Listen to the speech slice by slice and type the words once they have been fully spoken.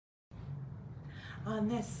On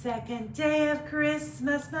the second day of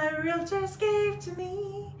Christmas, my realtors gave to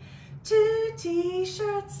me 2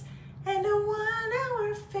 t-shirts and a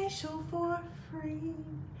 1-hour facial for free.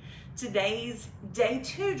 Today's day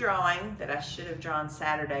 2 drawing that I should have drawn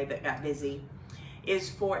Saturday but got busy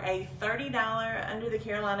is for a $30 Under the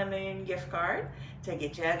Carolina Moon gift card to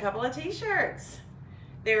get you a couple of t-shirts.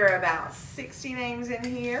 There are about 60 names in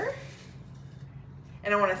here.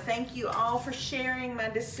 And I want to thank you all for sharing my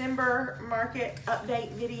December market update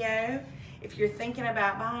video. If you're thinking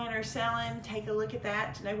about buying or selling, take a look at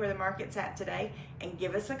that to know where the market's at today and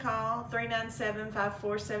give us a call,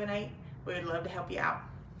 397-5478. We would love to help you out.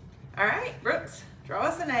 All right, Brooks, draw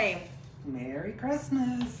us a name. Merry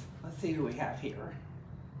Christmas. Let's see who we have here.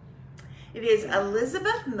 It is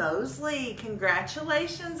Elizabeth Mosley.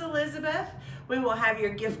 Congratulations, Elizabeth. We will have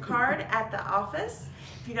your gift card at the office.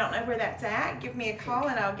 If you don't know where that's at, give me a call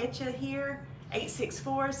and I'll get you here,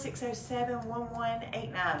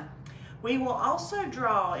 864-607-1189. We will also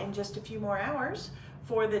draw in just a few more hours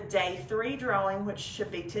for the day 3 drawing, which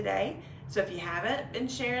should be today. So if you haven't been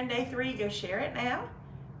sharing day 3, go share it now.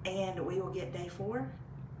 And we will get day 4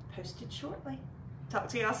 posted shortly. Talk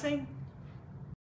to y'all soon.